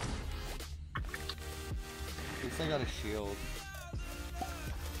least I got a shield.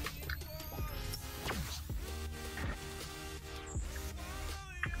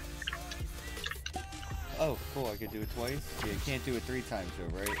 Oh, cool, I could do it twice? Yeah, you can't do it 3 times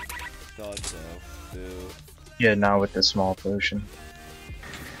though, right? Thought so. Boo. Yeah, not with the small potion.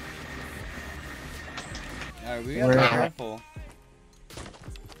 Alright, we gotta be careful.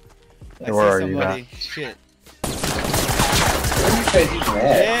 Where are you at? Shit. Where are you guys even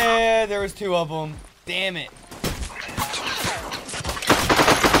at? Yeah, there was 2 of them. Damn it.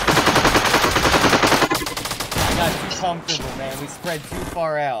 I got too comfortable, man. We spread too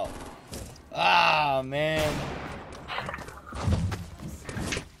far out. Ah, man.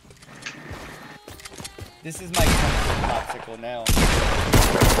 This is my popsicle now.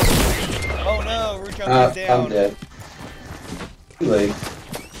 Oh no, Root Jump is down. I'm dead. Too late.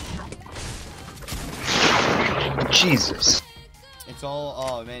 Jesus. It's all.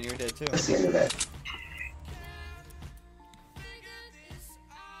 Oh man, you're dead too. That's the end of that.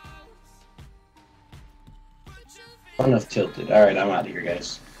 Enough tilted. Alright, I'm out of here,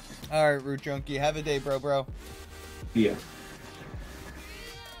 guys. Alright, Root Junkie. Have a day, bro. Yeah.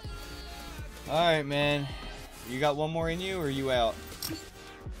 Alright, man. You got one more in you, or are you out?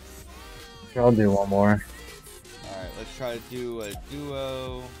 I'll do one more. Alright, let's try to do a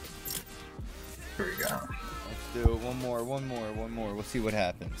duo. Here we go. Let's do it. One more. We'll see what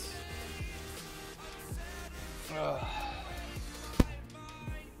happens. Ugh.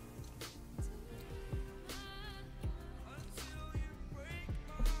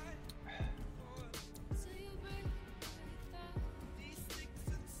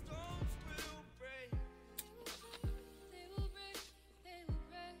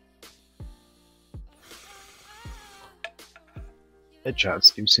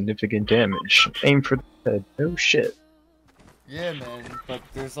 Headshots do significant damage. Aim for the head. Oh shit. Yeah, man, but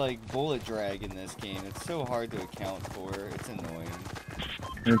there's like bullet drag in this game. It's so hard to account for. It's annoying.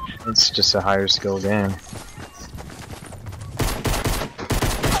 It's just a higher skill game.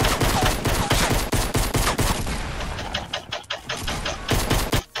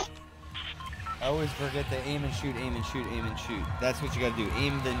 I always forget to aim and shoot. That's what you gotta do.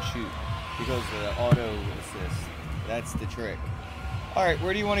 Aim, then shoot. Because of the auto assist. That's the trick. Alright,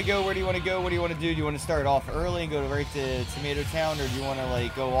 where do you want to go? What do you want to do? Do you want to start off early and go right to Tomato Town? Or do you want to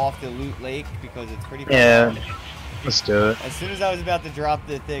like go off to Loot Lake? Because it's pretty far. Yeah, let's do it. As soon as I was about to drop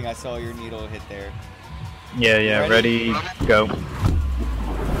the thing, I saw your needle hit there. Yeah, ready, go.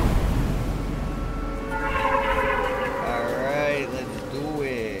 Alright, let's do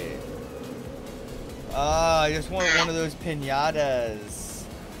it. I just want one of those pinatas.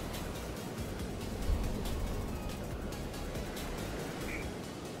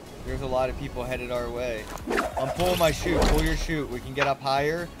 There's a lot of people headed our way. I'm pulling my chute. Pull your chute. We can get up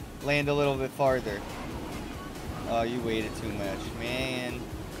higher, land a little bit farther. Oh, you waited too much, man.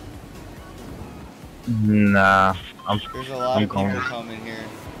 Nah, There's a lot of people coming here.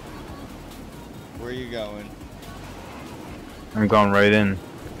 Where are you going? I'm going right in.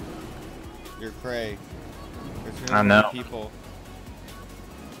 You're cray. There's really I know. people.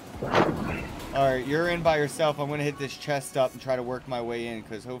 Alright, you're in by yourself. I'm gonna hit this chest up and try to work my way in,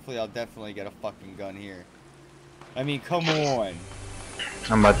 because hopefully I'll definitely get a fucking gun here. I mean, come on.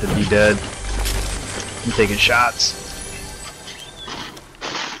 I'm about to be dead. I'm taking shots.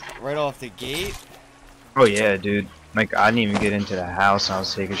 Right off the gate? Oh yeah, dude. Like, I didn't even get into the house and I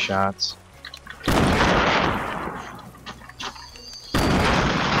was taking shots.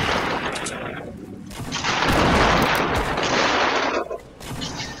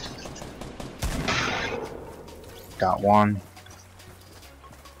 Got one.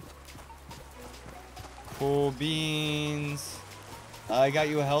 Cool beans. I got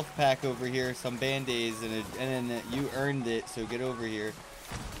you a health pack over here, some band-aids, and then you earned it, so get over here.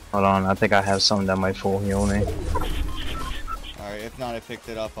 Hold on, I think I have something that might full heal me. Alright, if not, I picked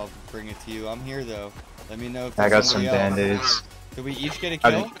it up. I'll bring it to you. I'm here, though. Let me know if I there's got some somebody else. band-aids. Did we each get a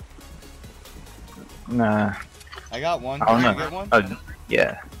kill? Nah. I got one. I don't Did know. you get one?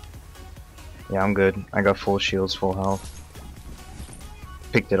 Yeah. Yeah, I'm good. I got full shields, full health.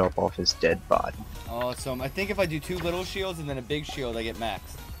 Picked it up off his dead body. Awesome. I think if I do 2 little shields and then a big shield, I get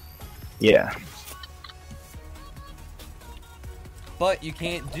maxed. Yeah. But you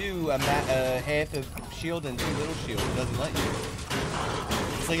can't do a half a shield and 2 little shields. It doesn't let you.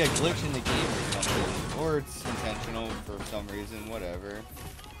 It's like a glitch in the game or something. Or it's intentional for some reason. Whatever.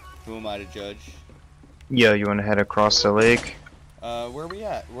 Who am I to judge? Yo, you wanna head across the lake? Where are we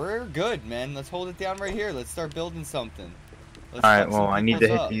at? We're good, man. Let's hold it down right here. Let's start building something. Alright, well, I need to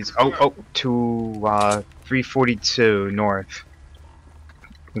hit these. To 342 north.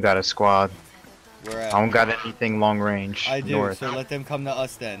 We got a squad. Where at? I don't got anything long range. I do, north. so let them come to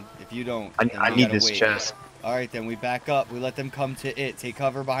us then. If you don't, I we need gotta this wait. chest. Alright, then we back up. We let them come to it. Take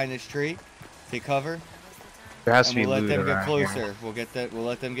cover behind this tree. Take cover. There has And to be we'll let loot them get around closer. here. We'll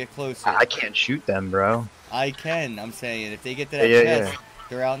let them get closer. I can't shoot them, bro. I can. I'm saying if they get to that Yeah, chest, yeah.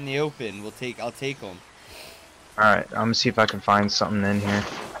 they're out in the open. I'll take them. Alright, I'm gonna see if I can find something in here.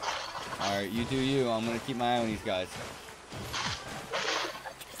 Alright, you do you. I'm gonna keep my eye on these guys.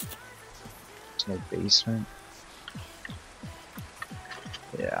 There's no basement.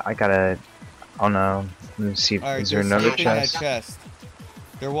 Yeah, I gotta. Oh no. Let me see. Alright, Is there they're another sneaking that chest? chest.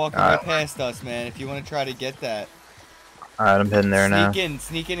 They're walking right past us, man. If you want to try to get that. Alright, I'm heading there now.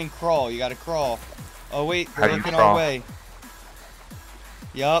 Sneak in and crawl. You gotta crawl. Oh wait, How they're do you looking crawl? our way.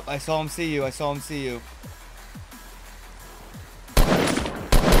 Yup, I saw him see you.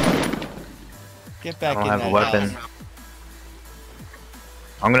 Get back I don't in have that a weapon. house.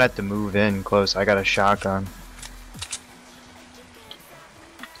 I'm gonna have to move in close. I got a shotgun.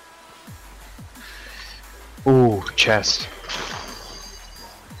 Ooh, chest.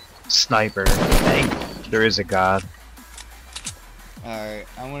 Sniper. Thank. There is a god. Alright,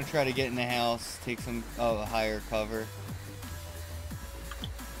 I'm gonna try to get in the house, take some higher cover.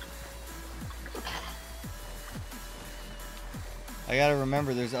 I gotta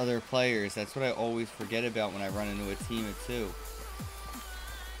remember there's other players. That's what I always forget about when I run into a team of 2.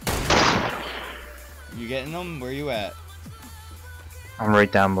 You getting them? Where you at? I'm right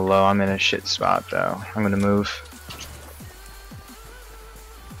down below. I'm in a shit spot though. I'm gonna move.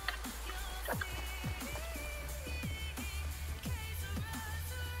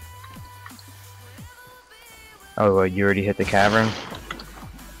 Oh, well, you already hit the cavern?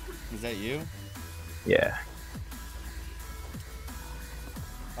 Is that you? Yeah.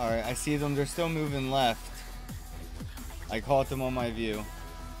 Alright, I see them. They're still moving left. I caught them on my view.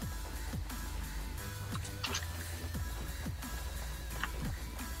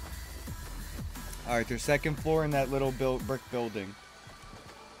 Alright, they're second floor in that little brick building.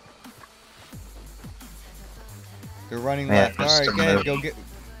 They're running Man, left. Alright, Mr. good. Murphy.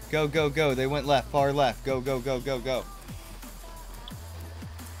 Go. They went left, far left. Go.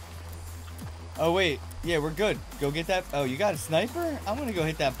 Oh, wait. Yeah, we're good. Go get that. Oh, you got a sniper? I'm gonna go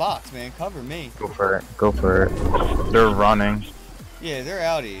hit that box, man. Cover me. Go for it. Go for it. They're running. Yeah, they're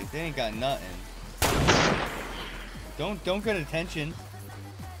outie. They ain't got nothing. Don't get attention.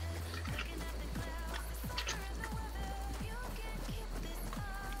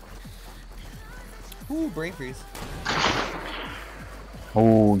 Ooh, brain freeze.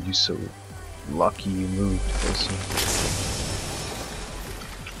 Oh, you so lucky you moved, pussy.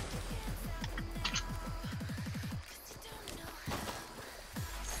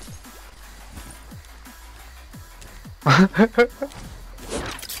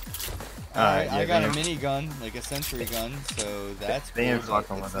 Alright, I got a they- minigun, like a sentry gun, so that's They cool, ain't but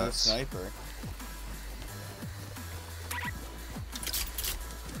fucking it's with no us. sniper.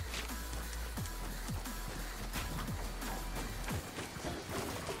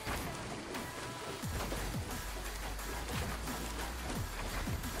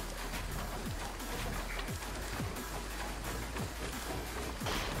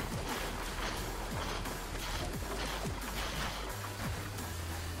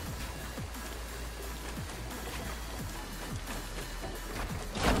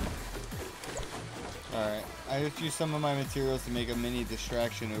 Alright, I just used some of my materials to make a mini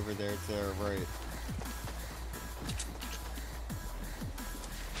distraction over there to our right.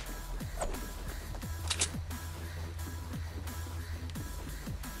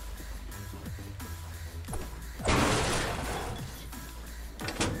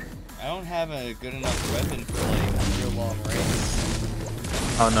 don't have a good enough weapon for like real long range.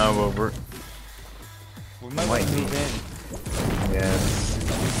 Oh no, well We might want to move in. yeah.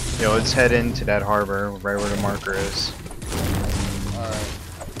 Yo, let's head into that harbor right where the marker is. Alright.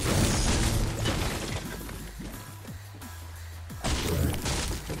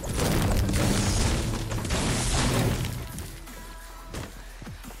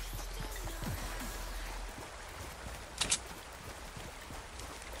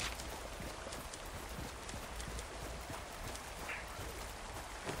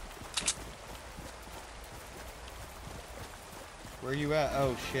 Where you at?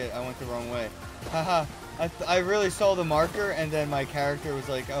 Oh shit, I went the wrong way. Haha, I really saw the marker and then my character was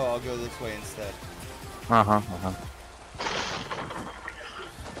like, oh, I'll go this way instead.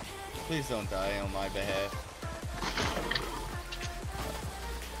 Please don't die on my behalf.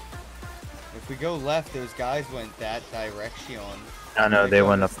 If we go left, those guys went that direction. I know, they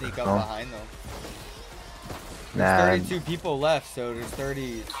went up. Sneak up behind them. Nah. There's 32 people left, so there's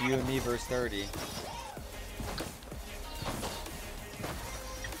 30, it's you and me versus 30.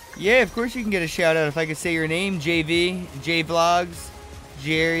 Yeah, of course you can get a shout out if I could say your name, JV, J Vlogs,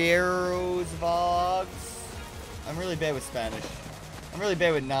 Jerriero's Vlogs. I'm really bad with Spanish. I'm really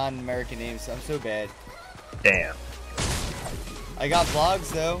bad with non-American names. I'm so bad. Damn. I got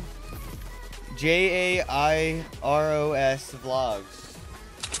vlogs though. Jairos Vlogs.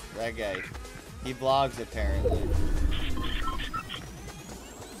 That guy. He vlogs apparently.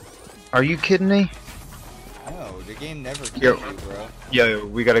 Are you kidding me? No, the game never kills Yo. you, bro. Yo,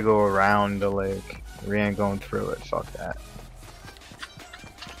 we gotta go around the lake. We ain't going through it. Fuck that.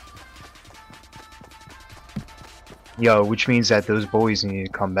 Yo, which means that those boys need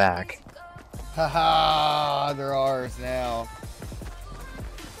to come back. Haha, they're ours now.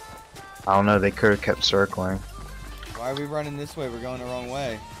 I don't know, they could have kept circling. Why are we running this way? We're going the wrong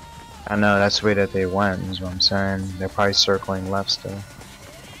way. I know, that's the way that they went, is what I'm saying. They're probably circling left still.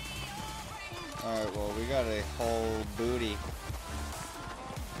 Alright, well, we got a whole booty.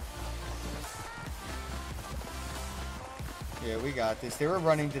 Yeah, we got this. They were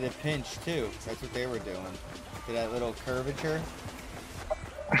running to the pinch, too. That's what they were doing. To that little curvature.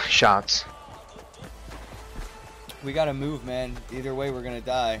 Shots. We gotta move, man. Either way, we're gonna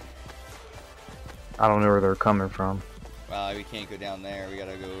die. I don't know where they're coming from. We can't go down there. We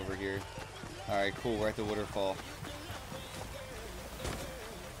gotta go over here. Alright, cool. We're at the waterfall.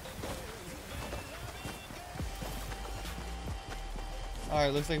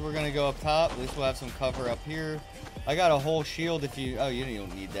 Alright, looks like we're gonna go up top. At least we'll have some cover up here. I got a whole shield if you... Oh, you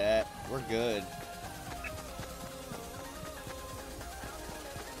don't need that. We're good.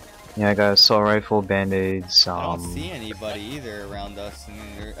 Yeah, I got assault rifle, band-aids, I don't see anybody either around us.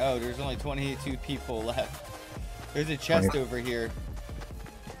 And oh, there's only 22 people left. There's a chest over here.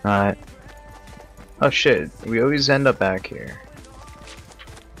 Alright. Oh shit, we always end up back here.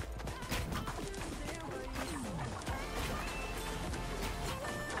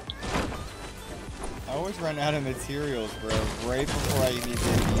 I always run out of materials, bro, right before I need to be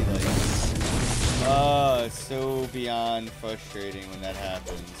like... Oh, it's so beyond frustrating when that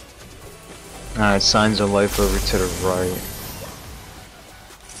happens. Alright, signs of life over to the right.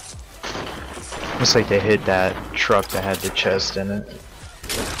 Looks like they hit that truck that had the chest in it.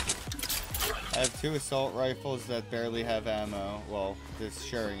 I have 2 assault rifles that barely have ammo. Well, there's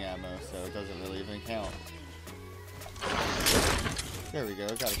sharing ammo, so it doesn't really even count. There we go,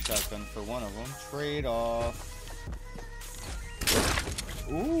 got a shotgun for one of them. Trade off.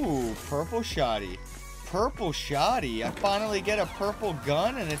 Ooh, purple shoddy. Purple shoddy. I finally get a purple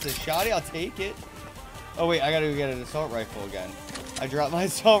gun and it's a shoddy. I'll take it. Oh wait, I gotta go get an assault rifle again. I dropped my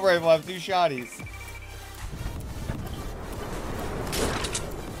assault rifle. I have 2 shotties.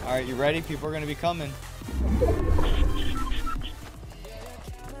 Alright, you ready? People are gonna be coming.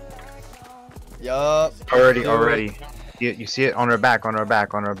 Yup. Already. You see it? On our back, on our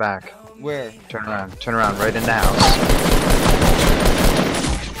back, on our back. Where? Turn around, right in the house.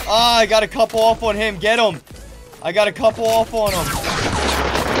 Ah, I got a couple off on him. Get him. I got a couple off on him.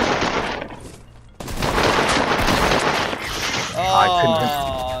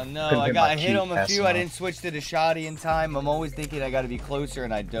 Oh, no. I hit him a few. I didn't switch to the shotty in time. I'm always thinking I got to be closer,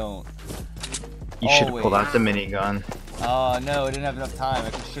 and I don't. You should have pulled out the minigun. Oh, no. I didn't have enough time.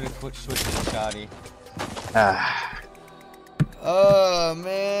 I should have switched to the shotty. Ah. Oh,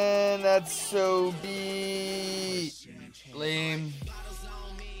 man. That's so beat. Lame.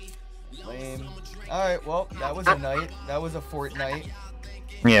 Lame. Alright, well, that was a night. That was a fortnight.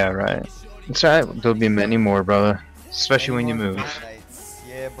 Yeah, right. It's alright. There'll be many more, brother. Especially when you move.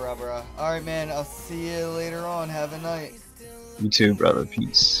 Yeah, Yeah, bruh. All right, man. I'll see you later on. Have a night. You too, brother.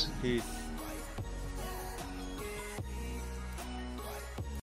 Peace. Peace.